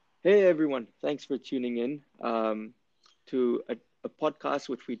Hey everyone, thanks for tuning in to a podcast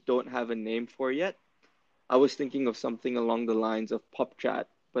which we don't have a name for yet. I was thinking of something along the lines of Pop Chat,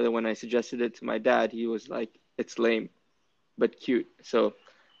 but then when I suggested it to my dad, he was like, it's lame, but cute. So,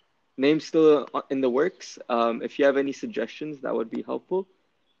 name's still in the works. If you have any suggestions, that would be helpful.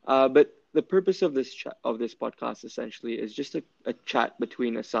 But the purpose of this podcast essentially is just a chat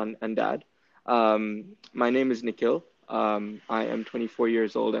between a son and dad. My name is Nikhil. I am 24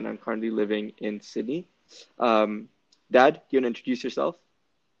 years old and I'm currently living in Sydney. Um, Dad, do you want to introduce yourself?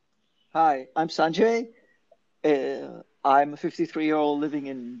 Hi, I'm Sanjay. I'm a 53-year-old living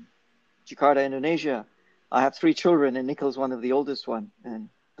in Jakarta, Indonesia. I have three children, and Nikhil's one of the oldest one and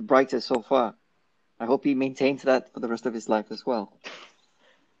the brightest so far. I hope he maintains that for the rest of his life as well.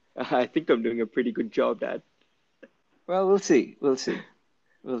 I think I'm doing a pretty good job, Dad. Well, we'll see. We'll see.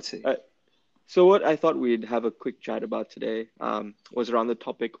 We'll see. Uh, so, what I thought we'd have a quick chat about today was around the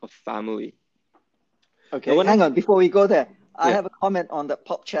topic of family. Now, Okay, when hang I on. Before we go there, I yeah, have a comment on the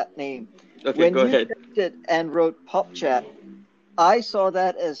Pop Chat name. okay, When go you ahead. typed it and wrote Pop Chat, I saw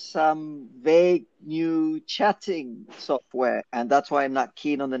that as some vague new chatting software, and that's why I'm not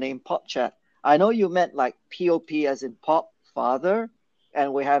keen on the name Pop Chat. I know you meant like POP as in Pop Father,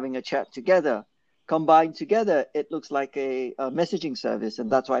 and we're having a chat together. Combined together, it looks like a messaging service, and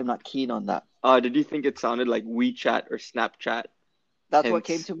that's why I'm not keen on that. Did you think it sounded like WeChat or Snapchat? That's what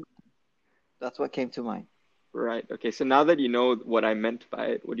came Hence, to that's what came to mind. right. Okay, so now that you know what I meant by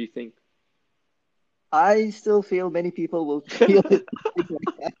it, what do you think? I still feel many people will feel it like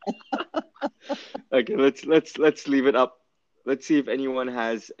Okay, let's leave it up. Let's see if anyone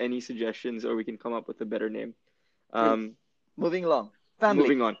has any suggestions or we can come up with a better name. that. Um, Moving along. Family.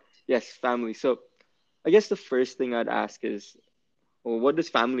 Moving on. Yes, family. So I guess the first thing I'd ask is, well, what does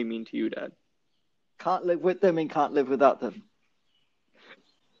family mean to you, Dad? Can't live with them and can't live without them.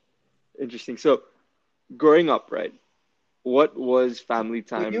 Interesting. So growing up, right? What was family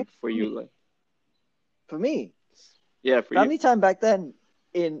For you, time for for you me. like? For me, Yeah, for you. family time back then,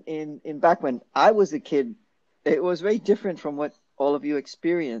 in back when I was a kid, it was very different from what all of you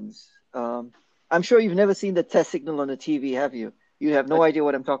experience. I'm sure you've never seen the test signal on the TV, have you? You have A no idea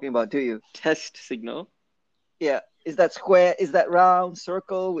what I'm talking about, do you? test signal. Yeah. Is that square? Is that round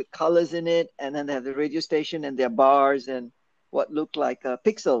circle with colors in it? And then they have the radio station and their bars and what look like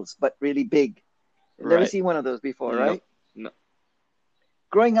pixels, but really big. You've never Right. seen one of those before, No, right? no.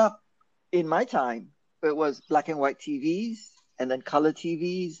 Growing up in my time, it was black and white TVs and then color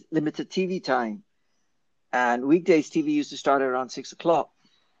TVs, limited TV time. And weekdays, TV used to start at around 6 o'clock.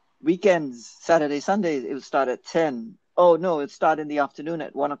 Weekends, Saturday, Sundays, it would start at 10. Oh, no, it'd start in the afternoon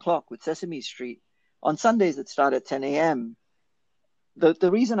at 1 o'clock with Sesame Street. On Sundays, it started at 10 a.m.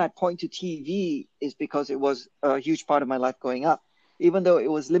 The reason I point to TV is because it was a huge part of my life growing up. Even though it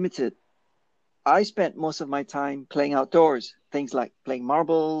was limited, I spent most of my time playing outdoors, things like playing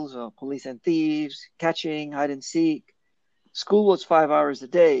marbles or police and thieves, catching, hide and seek. School was 5 hours a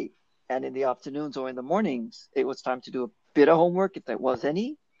day, and in the afternoons or in the mornings, it was time to do a bit of homework if there was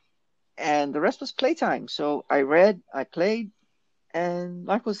any, and the rest was playtime. So I read, I played, and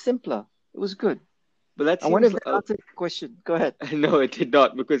life was simpler. It was good. But that I wonder seems if that answered your question. Go ahead. no, it did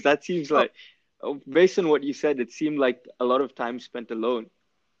not because that seems Oh, like based on what you said, it seemed like a lot of time spent alone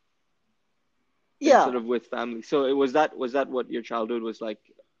instead yeah. of with family. So it was that what your childhood was like,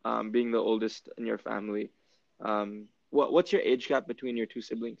 being the oldest in your family? What's your age gap between your two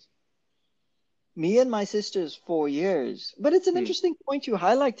siblings? Me and my sister's 4 years. But it's an Hmm. interesting point you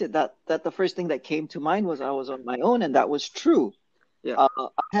highlighted that the first thing that came to mind was I was on my own, and that was true. Yeah.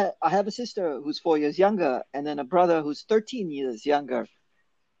 I have a sister who's 4 years younger, and then a brother who's 13 years younger.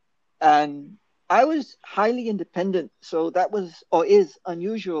 And I was highly independent, so that was or is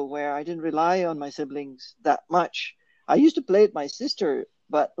unusual where I didn't rely on my siblings that much. I used to play with my sister,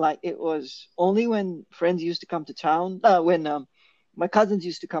 but like it was only when friends used to come to town, when my cousins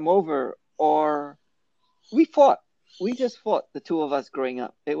used to come over, or we fought. We just fought, the two of us growing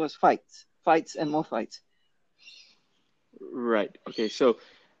up. It was fights, fights, and more fights. Right. Okay. So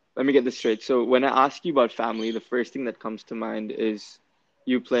let me get this straight. So when I ask you about family, the first thing that comes to mind is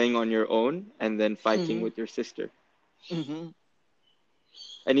you playing on your own and then fighting Hmm. with your sister. Hmm.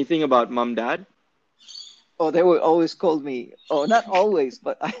 Anything about mom, dad? Oh, they would always call me. Oh, not always,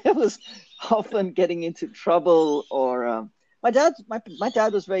 but I was often getting into trouble. Or my dad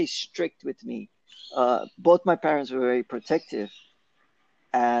was very strict with me. Both my parents were very protective,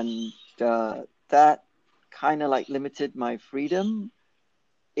 and that kind of like limited my freedom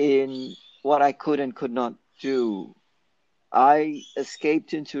in what I could and could not do. I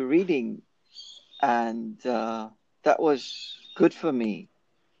escaped into reading, and that was good for me.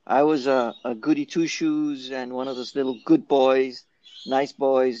 I was a goody two shoes and one of those little good boys, nice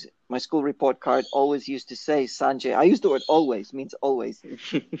boys. My school report card always used to say Sanjay. I use the word always, means always.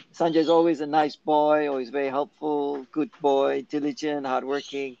 Sanjay's always a nice boy, always very helpful, good boy, diligent,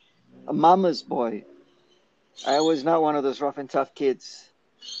 hardworking, a mama's boy. I was not one of those rough and tough kids.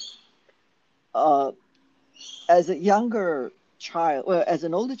 Uh, as a younger child, well, as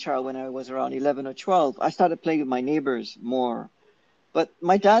an older child, when I was around 11 or 12, I started playing with my neighbors more. But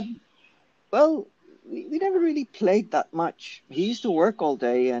my dad, well, we never really played that much. He used to work all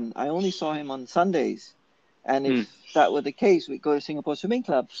day, and I only saw him on Sundays. And if Hmm. that were the case, we'd go to Singapore Swimming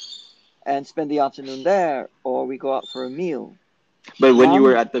Club and spend the afternoon there, or we go out for a meal. But when you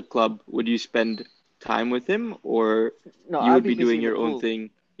were Mom, at the club, would you spend time with him, or no, you I'd would be be busy doing in the your own pool.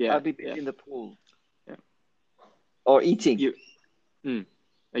 thing? Yeah, I'd be busy yeah, in the pool yeah. or eating. You, hmm.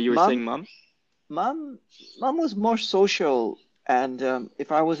 You were saying, Mom, mom? mom, mom was more social, and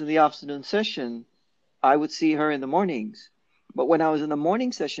if I was in the afternoon session, I would see her in the mornings. But when I was in the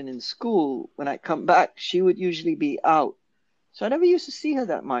morning session in school, when I come back, she would usually be out. So I never used to see her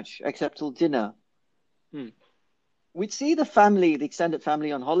that much, except till dinner. Hmm. We'd see the family, the extended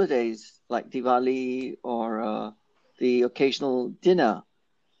family on holidays, like Diwali or the occasional dinner.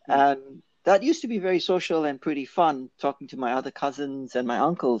 Hmm. And that used to be very social and pretty fun, talking to my other cousins and my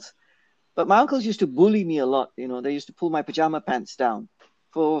uncles. But my uncles used to bully me a lot. You know, they used to pull my pajama pants down.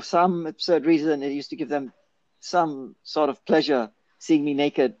 For some absurd reason, it used to give them some sort of pleasure seeing me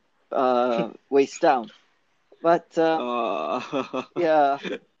naked, waist down. But Uh, yeah,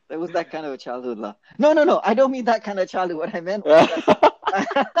 it was that kind of a childhood. Lah. No, no, no. I don't mean that kind of childhood. What I meant was that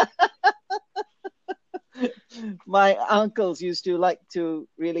my uncles used to like to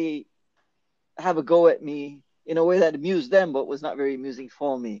really have a go at me in a way that amused them, but was not very amusing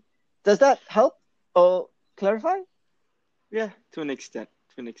for me. Does that help or clarify? yeah, to an extent,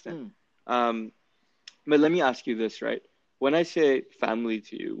 to an extent. Mm. Um, but let me ask you this, right? When I say family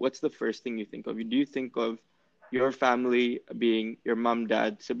to you, what's the first thing you think of? Do you think of your family being your mom,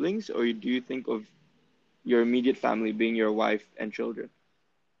 dad, siblings, or do you think of your immediate family being your wife and children?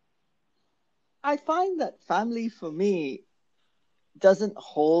 I find that family for me doesn't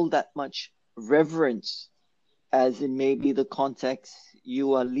hold that much reverence as in maybe the context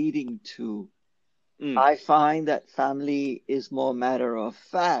you are leading to. Mm, I find that family is more matter of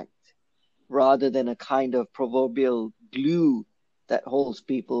fact rather than a kind of proverbial glue that holds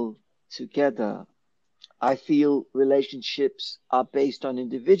people together. I feel relationships are based on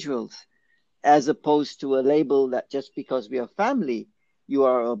individuals as opposed to a label that just because we are family, you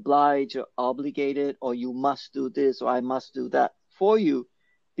are obliged or obligated, or you must do this or I must do that for you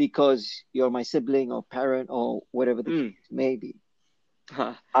because you're my sibling or parent or whatever the mm. case may be.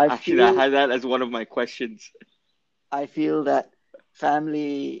 I Actually, I feel had that as one of my questions. I feel that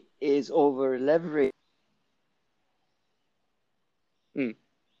family is over leveraged, Mm,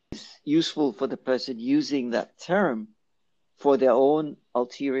 useful for the person using that term for their own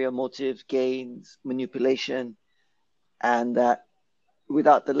ulterior motives, gains, manipulation, and that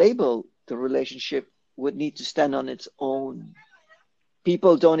without the label, the relationship would need to stand on its own.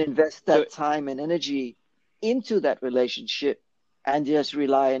 People don't invest so, that time and energy into that relationship and just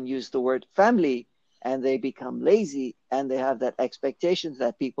rely and use the word family, and they become lazy and they have that expectations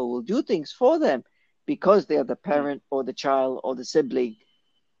that people will do things for them because they are the mm, parent or the child or the sibling,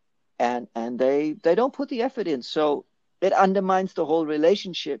 and they don't put the effort in, so it undermines the whole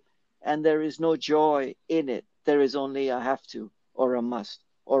relationship, and there is no joy in it. There is only a have to or a must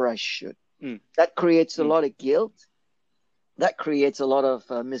or I should. mm, That creates a mm, lot of guilt. That creates a lot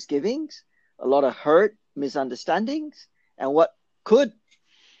of misgivings, a lot of hurt, misunderstandings, and what could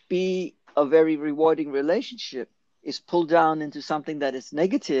be a very rewarding relationship is pulled down into something that is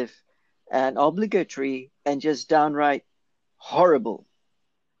negative and obligatory and just downright horrible.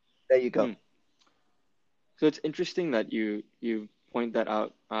 There you go. mm. So it's interesting that you point that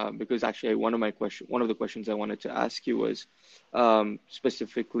out because actually one of the questions I wanted to ask you was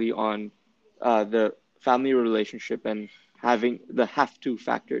specifically on the family relationship and having the have to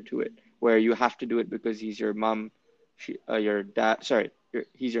factor to it, where you have to do it because he's your mom, your dad, sorry,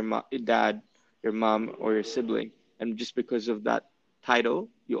 he's your dad, your mom, or your sibling, and just because of that title,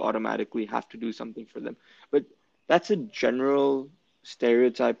 you automatically have to do something for them. But that's a general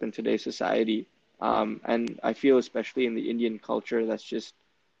stereotype in today's society, and I feel especially in the Indian culture that's just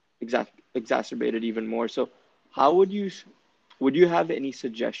exacerbated even more. So, how would you have any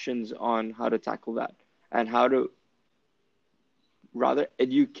suggestions on how to tackle that and how to rather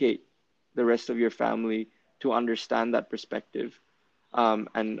educate the rest of your family to understand that perspective,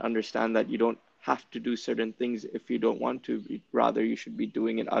 and understand that you don't have to do certain things if you don't want to. Rather, you should be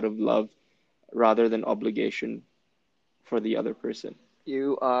doing it out of love rather than obligation for the other person.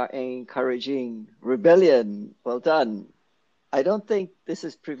 You are encouraging rebellion. Well done. I don't think this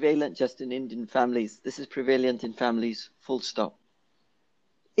is prevalent just in Indian families. This is prevalent in families, full stop.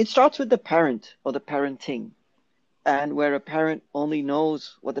 It starts with the parent or the parenting, and where a parent only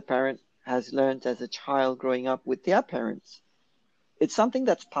knows what the parent has learned as a child growing up with their parents. It's something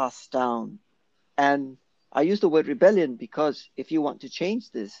that's passed down. And I use the word rebellion because if you want to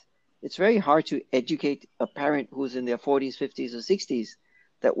change this, it's very hard to educate a parent who's in their 40s, 50s, or 60s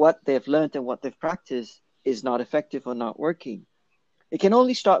that what they've learned and what they've practiced is not effective or not working. It can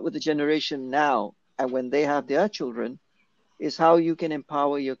only start with the generation now, and when they have their children, is how you can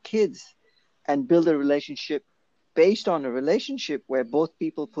empower your kids and build a relationship based on a relationship where both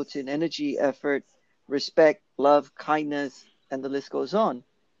people put in energy, effort, respect, love, kindness, and the list goes on,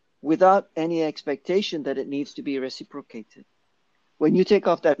 without any expectation that it needs to be reciprocated. When you take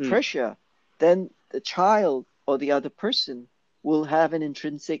off that Mm, pressure, then the child or the other person will have an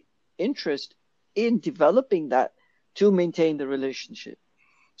intrinsic interest in developing that to maintain the relationship.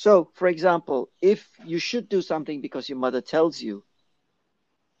 So, for example, if you should do something because your mother tells you,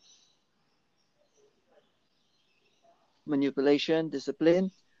 manipulation,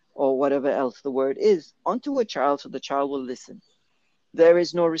 discipline, or whatever else the word is, onto a child so the child will listen. There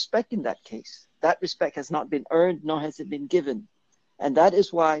is no respect in that case. That respect has not been earned, nor has it been given. And that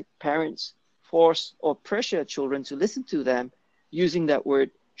is why parents force or pressure children to listen to them using that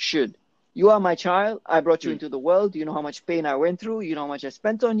word should. You are my child. I brought you mm, into the world. Do you know how much pain I went through? You know how much I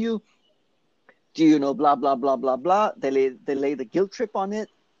spent on you? Do you know blah, blah, blah, blah, blah? They lay the guilt trip on it.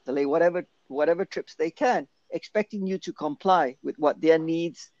 They lay whatever trips they can, expecting you to comply with what their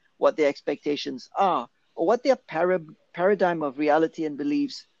needs, what their expectations are, or what their paradigm of reality and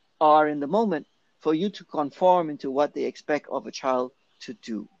beliefs are in the moment for you to conform into what they expect of a child to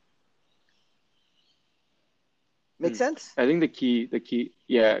do. Make mm. sense? I think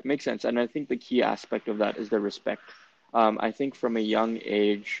yeah, it makes sense. And I think the key aspect of that is the respect. I think from a young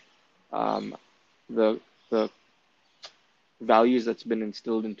age, um, the the values that's been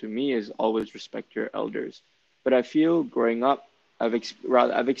instilled into me is always respect your elders. But I feel growing up, I've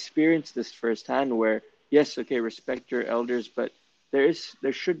experienced this firsthand where yes, okay, respect your elders, but there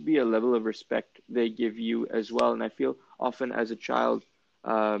should be a level of respect they give you as well. And I feel often as a child,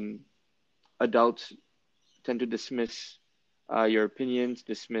 um, adults tend to dismiss your opinions,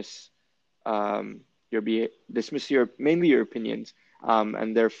 um, dismiss your mainly your opinions,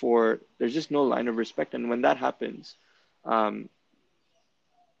 and therefore there's just no line of respect. And when that happens, um,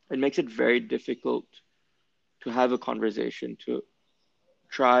 it makes it very difficult to have a conversation, to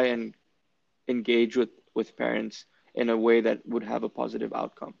try and engage with parents in a way that would have a positive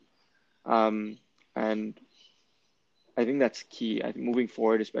outcome. Um, and I think that's key. I think moving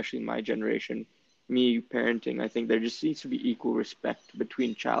forward, especially in my generation, me parenting, I think there just needs to be equal respect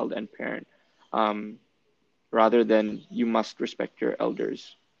between child and parent, um, rather than you must respect your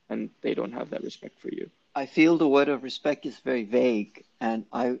elders and they don't have that respect for you. I feel the word of respect is very vague, and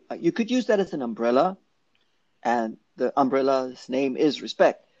you could use that as an umbrella, and the umbrella's name is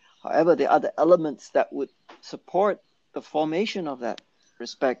respect. However, there are other elements that would support the formation of that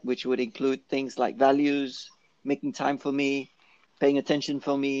respect, which would include things like values, making time for me, paying attention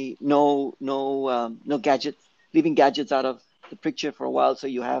for me, no gadgets, leaving gadgets out of the picture for a while, so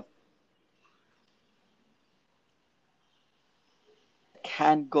you have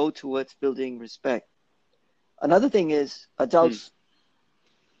can go towards building respect. Another thing is Hmm. adults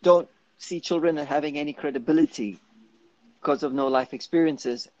don't see children as having any credibility because of no life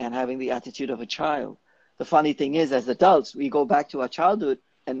experiences and having the attitude of a child. The funny thing is, as adults, we go back to our childhood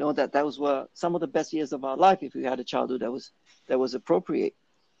and know that those were some of the best years of our life if we had a childhood that was appropriate.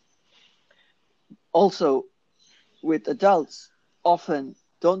 Also, with adults, often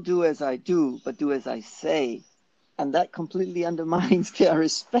don't do as I do, but do as I say, and that completely undermines their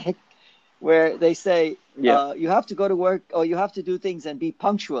respect. Where they say Yeah. you have to go to work or you have to do things and be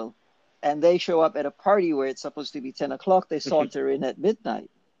punctual, and they show up at a party where it's supposed to be 10 o'clock, they saunter in at midnight.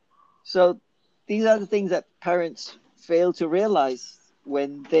 So these are the things that parents fail to realize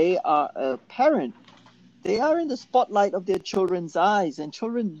when they are a parent. They are in the spotlight of their children's eyes, and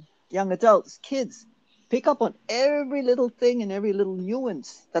children, young adults, kids pick up on every little thing and every little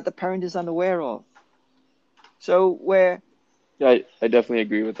nuance that the parent is unaware of. So where, Yeah, I definitely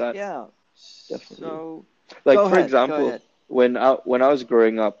agree with that. yeah, Definitely. so Like go for ahead, go example, ahead. when I was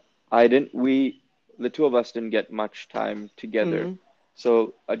growing up, I didn't we the two of us didn't get much time together. Mm-hmm.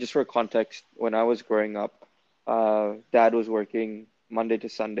 So just for context, when I was growing up, dad was working Monday to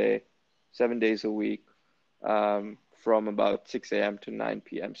Sunday, 7 days a week, from about 6 a.m. to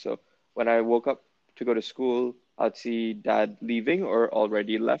 9 p.m. So when I woke up to go to school, I'd see dad leaving or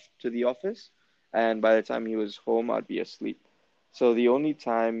already left to the office. And by the time he was home, I'd be asleep. So the only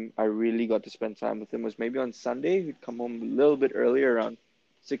time I really got to spend time with him was maybe on Sunday. He'd come home a little bit earlier, around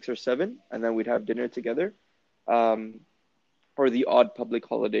 6 or 7, and then we'd have dinner together. Um, or the odd public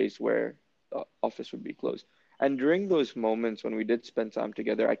holidays where the office would be closed. And during those moments when we did spend time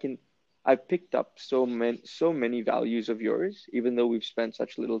together, I picked up so many values of yours, even though we've spent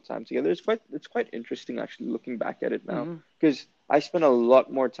such little time together. It's quite interesting actually looking back at it now, Mm-hmm. because I spent a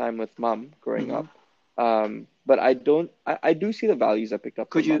lot more time with mom growing Mm-hmm. up. But I do see the values I picked up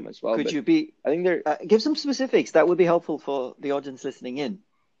Could from you mom as well. could But you be I think they're, give some specifics that would be helpful for the audience listening in?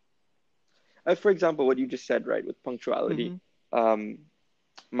 for example, what you just said, right, with punctuality. Mm-hmm. Um,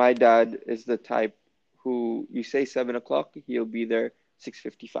 My dad is the type who you say 7 o'clock, he'll be there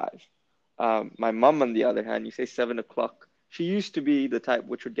 6:55. My mom, on the other hand, you say 7 o'clock. She used to be the type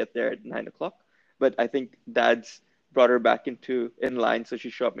which would get there at 9 o'clock, but I think dad's brought her back into in line, so she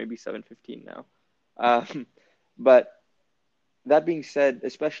show up maybe 7:15 now. Um, but that being said,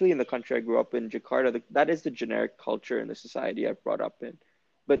 especially in the country I grew up in, Jakarta, that is the generic culture in the society I've brought up in.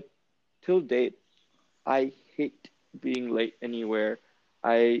 But till date, I hate being late anywhere.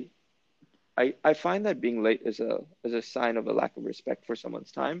 I I find that being late is a sign of a lack of respect for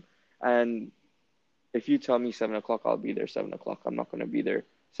someone's time. And if you tell me 7 o'clock, I'll be there 7 o'clock. I'm not going to be there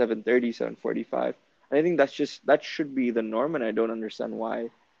 7:30, 7:45. And I think that should be the norm, and I don't understand why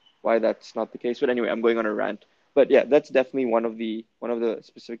that's not the case. But anyway, I'm going on a rant. But yeah, that's definitely one of the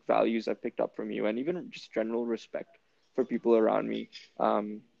specific values I picked up from you, and even just general respect for people around me.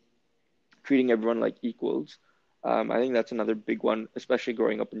 Um, Treating everyone like equals. I think that's another big one, especially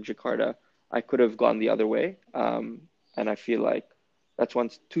growing up in Jakarta. I could have gone the other way, and I feel like that's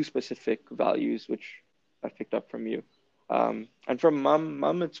two specific values which I picked up from you. And from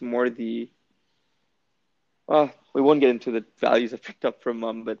mom, it's more well, we won't get into the values I picked up from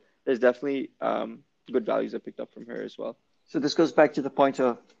mom, but there's definitely good values I picked up from her as well. So this goes back to the point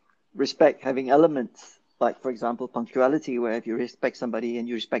of respect having elements, like, for example, punctuality, where if you respect somebody and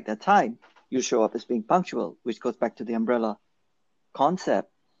you respect their time, you show up as being punctual, which goes back to the umbrella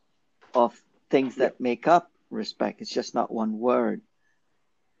concept of things Yeah, that make up respect. It's just not one word,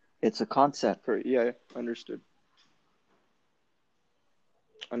 it's a concept. yeah, understood.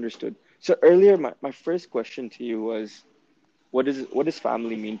 Understood. So earlier, my first question to you was, what does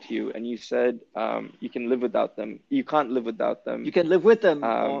family mean to you? And you said you can live without them. You can't live without You them. can live with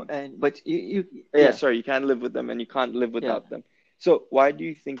them, or Um, and but you yeah, yeah, sorry, you can't live with them, and you can't live yeah. without them. So why do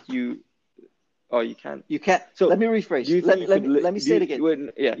you think you? Oh, you can't. You can't. So Let me do rephrase. you think you could Let me do say it you again.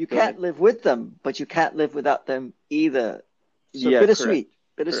 wouldn't? Yeah, You go ahead. can't live with them, but you can't live without them either. So Yeah, correct, bittersweet,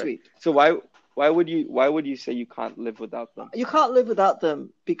 correct. bittersweet. So why would you say you can't live without them? You can't live without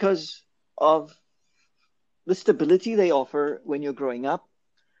them because of the stability they offer when you're growing up.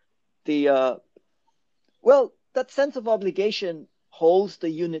 The well, that sense of obligation holds the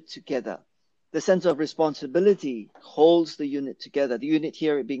unit together. The sense of responsibility holds the unit together. The unit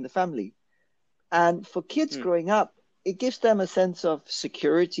here being the family. And for kids Hmm, growing up, it gives them a sense of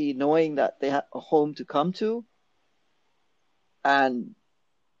security, knowing that they have a home to come to, and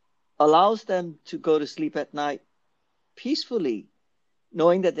allows them to go to sleep at night peacefully,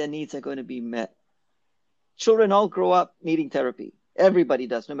 knowing that their needs are going to be met. Children all grow up needing therapy. Everybody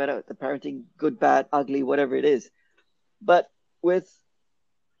does, no matter the parenting, good, bad, ugly, whatever it is. But with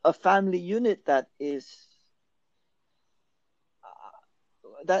a family unit that is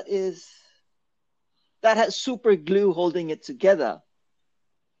that has super glue holding it together,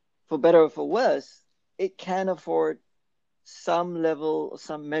 for better or for worse, it can afford some level,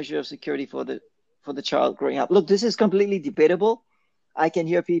 some measure of security for the child growing up. Look, this is completely debatable. I can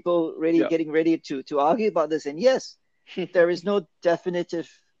hear people really yeah. getting ready to argue about this, and yes, there is no definitive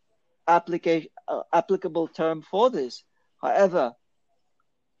applicable term for this. However,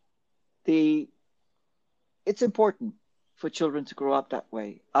 the it's important for children to grow up that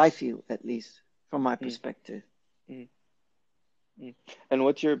way. I feel, at least from my Mm, perspective. mm, mm. And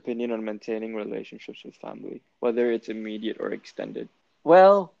what's your opinion on maintaining relationships with family, whether it's immediate or extended?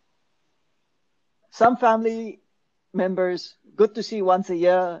 Well, some family members good to see once a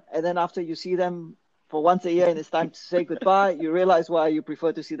year, and then after you see them for once a year and it's time to say goodbye, you realize why you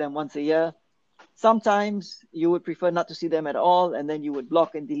prefer to see them once a year. Sometimes you would prefer not to see them at all, and then you would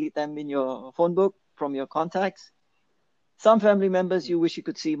block and delete them in your phone book from your contacts. Some family members Mm, you wish you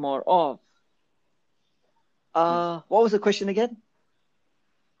could see more of. mm. What was the question again?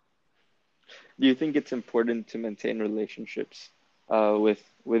 Do you think it's important to maintain relationships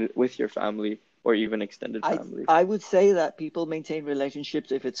with your family or even extended I family? I would say that people maintain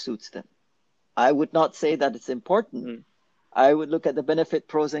relationships if it suits them. I would not say that it's important. Mm, I would look at the benefit,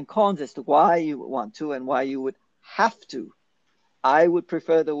 pros, and cons as to why you want to and why you would have to. I would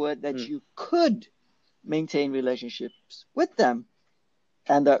prefer the word that mm, you could maintain relationships with them.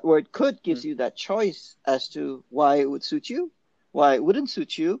 And that word could mm, gives you that choice as to why it would suit you, why it wouldn't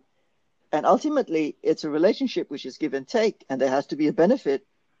suit you. And ultimately, it's a relationship which is give and take, and there has to be a benefit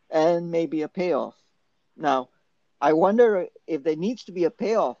and maybe a payoff. Now, I wonder if there needs to be a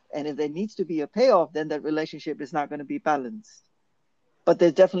payoff, and if there needs to be a payoff, then that relationship is not going to be balanced. But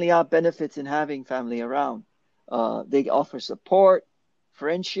there definitely are benefits in having family around. They offer support,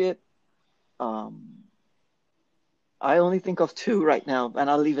 friendship. Um, I only think of two right now, and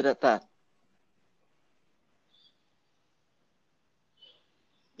I'll leave it at that.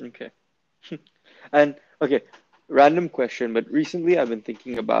 okay. And okay, random question, but recently I've been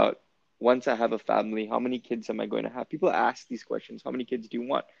thinking about once I have a family, how many kids am I going to have? People ask these questions, how many kids do you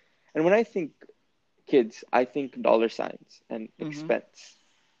want? And when I think kids, I think dollar signs and Mm-hmm. expense,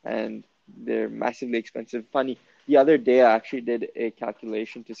 and they're massively expensive. Funny, the other day I actually did a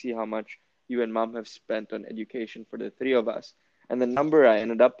calculation to see how much you and mom have spent on education for the three of us, and the number I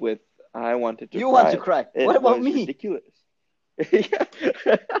ended up with, I wanted to You want to cry. cry. What It about was me? ridiculous. Yeah.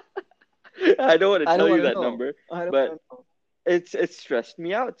 I don't want to I don't tell you want to that know. number, I don't but want to know. it's stressed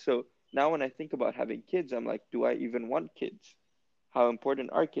me out. So now when I think about having kids, I'm like, do I even want kids? How important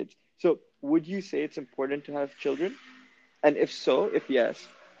are kids? So would you say it's important to have children? And if so, if yes,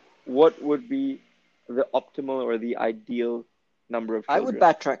 what would be the optimal or the ideal number of I would children?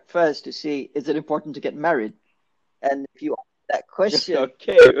 backtrack first to see, is it important to get married? And if you ask that question,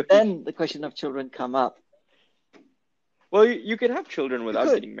 Okay. then the question of children come up. Well, you can have children You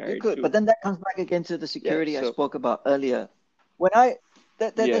without could, getting you married could, but too. then that comes back again to the Yeah, security I so spoke about earlier. When I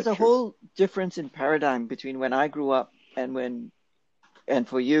yeah, there's a true. whole difference in paradigm between when I grew up and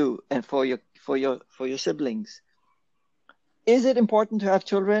for you and for your siblings. Is it important to have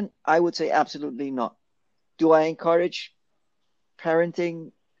children? I would say absolutely not. Do I encourage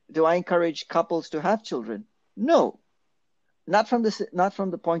parenting? Do I encourage couples to have children? No, not from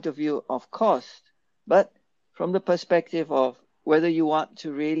the point of view of cost, but from the perspective of whether you want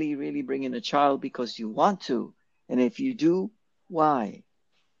to really bring in a child because you want to, and if you do, why?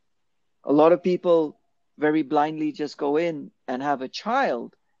 A lot of people very blindly just go in and have a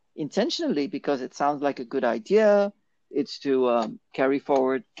child intentionally because it sounds like a good idea. It's to carry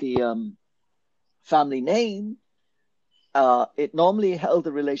forward the family name. It normally held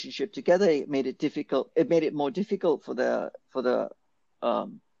the relationship together. It made it difficult. It made it more difficult for the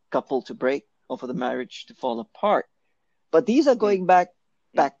couple to break or for the marriage to fall apart. But these are Mm, going back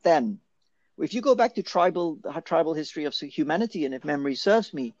mm, back then. If you go back to tribal history of humanity, and if memory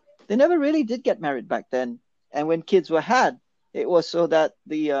serves me, they never really did get married back then. And when kids were had, it was so that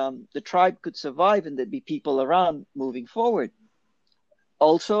the tribe could survive and there'd be people around moving forward.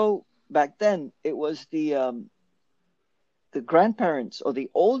 Also, back then, it was the grandparents or the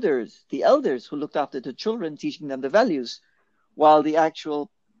elders who looked after the children, teaching them the values, while the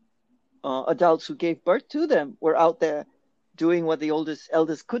actual adults who gave birth to them were out there doing what the oldest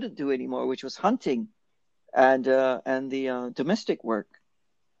elders couldn't do anymore, which was hunting and the domestic work.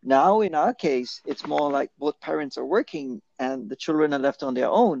 Now, in our case, it's more like both parents are working and the children are left on their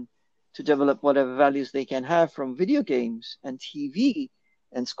own to develop whatever values they can have from video games and TV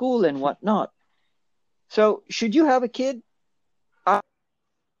and school and whatnot. So, should you have a kid? I'm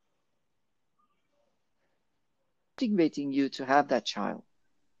motivating you to have that child.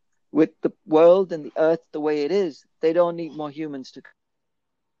 With the world and the earth the way it is, they don't need more humans to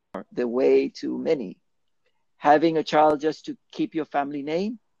come. They're way too many. Having a child just to keep your family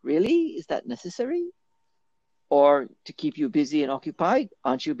name, really? Is that necessary? Or to keep you busy and occupied?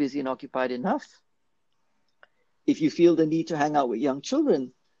 Aren't you busy and occupied enough? If you feel the need to hang out with young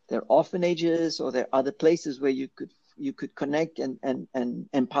children, there are orphanages or there are other places where you could connect and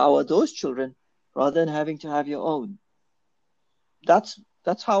empower those children rather than having to have your own. That's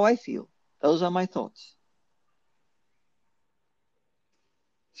how I feel. Those are my thoughts.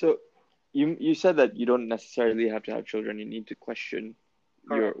 So you said that you don't necessarily have to have children. You need to question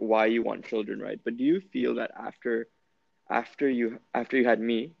your Correct. why you want children, right? But do you feel that after you had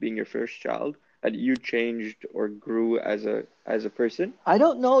me being your first child, that you changed or grew as a person? I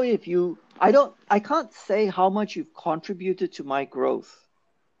don't know if you I can't say how much you've contributed to my growth.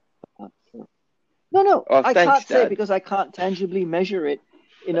 No, no, Oh, I thanks, can't say Dad. because I can't tangibly measure it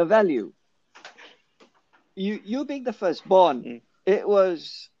in a value. You being the firstborn, Mm, it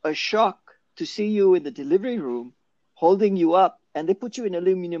was a shock to see you in the delivery room holding you up and they put you in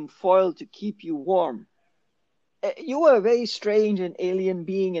aluminum foil to keep you warm. You were a very strange and alien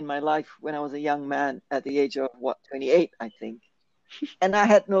being in my life when I was a young man at the age of, 28, I think. And I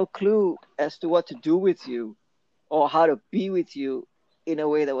had no clue as to what to do with you or how to be with you in a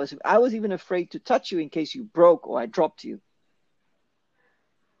way I was even afraid to touch you in case you broke or I dropped you.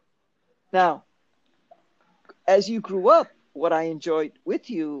 Now, as you grew up, what I enjoyed with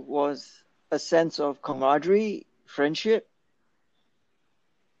you was a sense of camaraderie, friendship,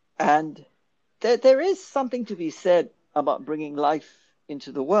 and there is something to be said about bringing life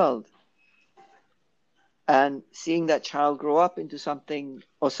into the world and seeing that child grow up into something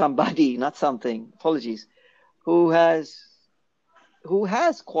or somebody, not something, apologies, who has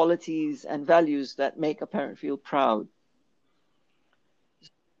qualities and values that make a parent feel proud.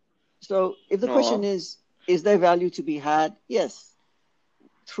 So if the question Oh, is there value to be had? Yes.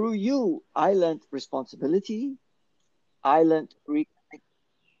 Through you, I learned responsibility. I learned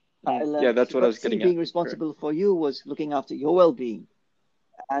I yeah, learned that's what I but was see, getting at. being Correct. responsible for you was looking after your well-being.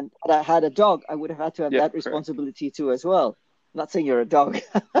 And had I had a dog, I would have had to have Yeah, that correct. responsibility too as well. I'm not saying you're a dog,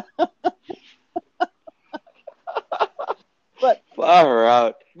 but Far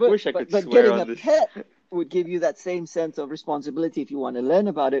out. but Wish I but could but swear getting on a this. pet would give you that same sense of responsibility if you want to learn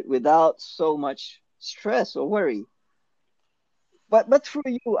about it without so much stress or worry. But through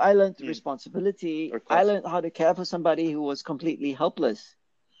you, I learned Mm, responsibility. of I course. learned how to care for somebody who was completely helpless.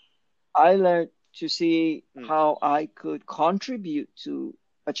 I learned to see Mm, how I could contribute to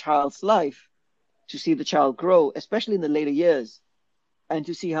a child's life, to see the child grow, especially in the later years, and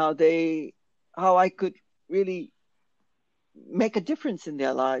to see how I could really make a difference in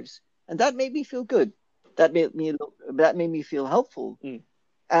their lives. And that made me feel good. That made me feel helpful. mm.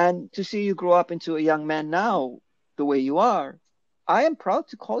 And to see you grow up into a young man now, the way you are, I am proud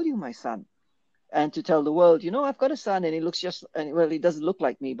to call you my son and to tell the world, I've got a son and he looks and well, he doesn't look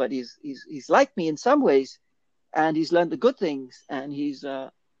like me, but he's like me in some ways, and he's learned the good things, and he's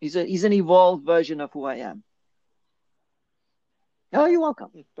an evolved version of who I am. Oh, you're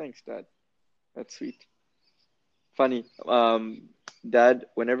welcome. Thanks, Dad. That's sweet. Funny. My dad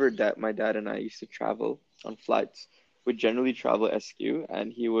and I used to travel on flights, would generally travel SQ,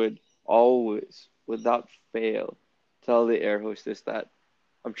 and he would always, without fail, tell the air hostess that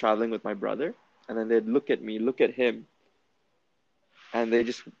I'm traveling with my brother, and then they'd look at me, look at him, and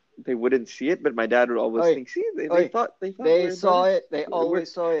they wouldn't see it, but my dad would always Oi, think, see, oi. they thought They we're saw brothers. it. They We're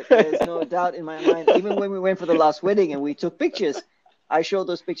always saw it. There's no doubt in my mind. Even when we went for the last wedding and we took pictures, I showed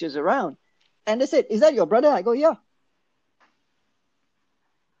those pictures around. And they said, "Is that your brother?" I go, "Yeah."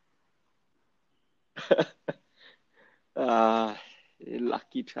 uh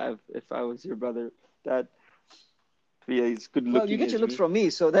lucky to have if I was your brother, Dad. But yeah, he's good Well, you looking get your as looks me. from me,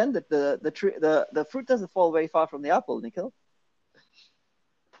 so then the fruit doesn't fall very far from the apple, Nikhil.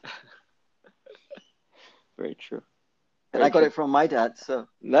 Very true. And I Very got true. it from my dad, so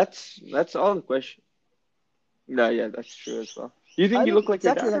That's all the question. No, yeah, that's true as well. You think I you look look like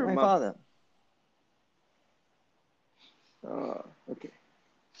your exactly dad like or my mom? father. Okay.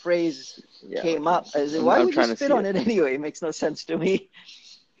 Phrase Yeah, came okay. up as I'm why I'm would you trying to spit see on it. it anyway? It makes no sense to me.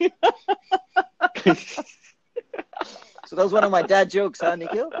 So that was one of my dad jokes, huh,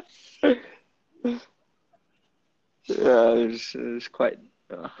 Nikhil? Yeah, it's quite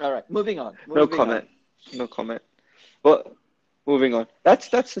uh, All right, moving on, no moving on. comment. No comment. Well, moving on.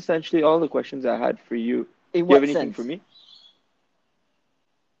 That's essentially all the questions I had for you. Do In you have what anything for sense? me?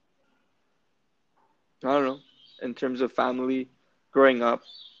 I don't know. In terms of family, growing up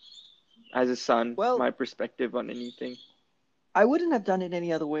as a son, Well, my perspective on anything. I wouldn't have done it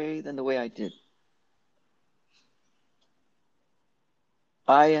any other way than the way I did.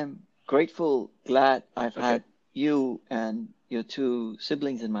 I am grateful, glad I've Okay. had you and your two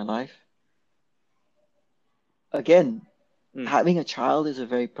siblings in my life. Again, Mm. having a child is a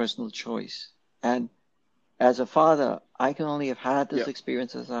very personal choice. And as a father, I can only have had those Yeah.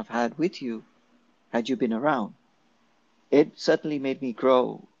 experiences I've had with you had you been around. It certainly made me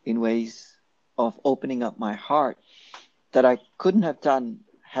grow in ways of opening up my heart that I couldn't have done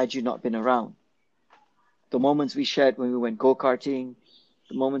had you not been around. The moments we shared when we went go-karting,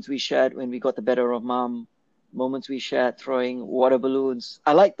 the moments we shared when we got the better of mom, moments we shared throwing water balloons.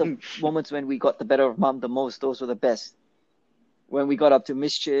 I like the moments when we got the better of mom the most. Those were the best. When we got up to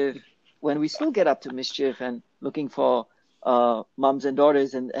mischief, when we still get up to mischief and looking for moms and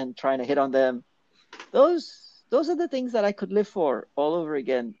daughters and trying to hit on them. Those are the things that I could live for all over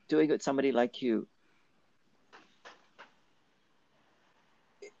again, doing it with somebody like you.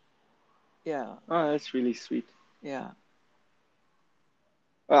 Yeah, Oh, that's really sweet. yeah.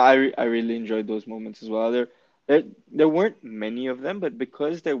 I really enjoyed those moments as well. There, there weren't many of them, but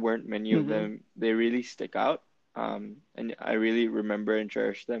because there weren't many of Hmm. them, they really stick out. And I really remember and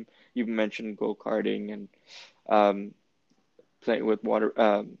cherish them. You mentioned go-karting and um, playing with water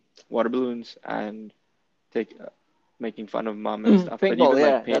balloons and take making fun of mom and stuff. But Paintball, even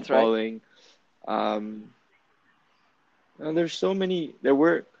yeah, like that's right. paintballing, um, there's so many. There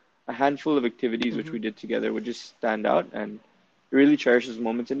were a handful of activities which Hmm. we did together would just stand out and really cherish those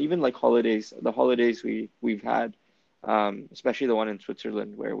moments. And even like holidays, the holidays we've had, especially the one in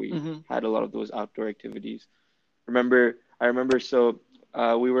Switzerland where we Hmm. had a lot of those outdoor activities. I remember. So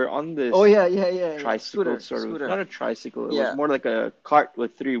we were on Oh this yeah, yeah, yeah, yeah. tricycle, Scooter, sort of scooter. not a tricycle. It was Yeah. more like a cart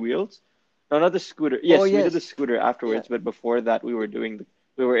with three wheels. No, not the scooter. Oh Yes, we did the yes, scooter yeah. afterwards, but before that, we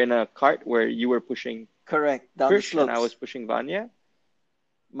were in a cart where you were pushing Correct. Down the Krish and I was slopes, pushing Vanya.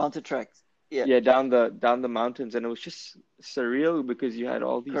 mountain tracks. Yeah. Yeah, down the mountains, and it was just surreal because you had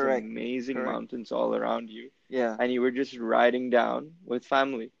all these Correct. amazing Correct. mountains all around you, Yeah. and you were just riding down with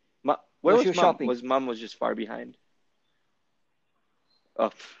family. Where No, she was was mom? shopping, Was mom was just far behind? Oh,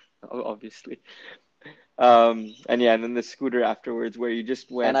 obviously. And yeah, and then the scooter afterwards, where you just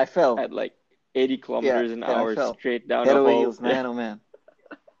and went I fell. at like 80 Yeah. kilometers an Then I hour fell. straight down Head a over hole. heels, Yeah, man. Oh man.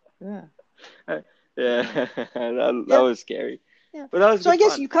 Yeah. yeah, Yeah. that Yeah. was scary, Yeah. but that was So I good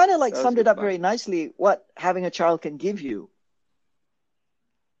guess fun. you kind of like That was summed it good up fun. very nicely what having a child can give you.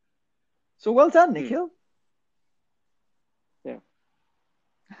 So well done, Hmm. Nikhil. Yeah,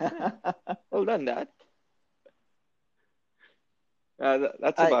 yeah. Well done, Dad. And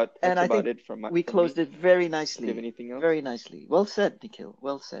That's I about think it we from me. closed it very Do you have nicely. anything else? Very nicely. Well said, Nikhil.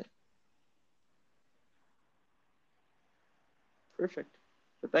 Well said. Perfect.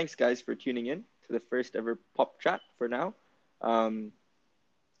 So thanks, guys, for tuning in to the first ever pop chat. For now, um,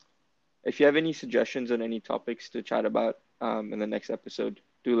 if you have any suggestions on any topics to chat about in the next episode,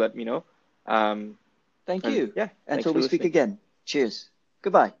 do let me know. Um, Thank and you. yeah, thanks Until for we speak listening. again. Cheers.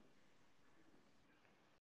 Goodbye.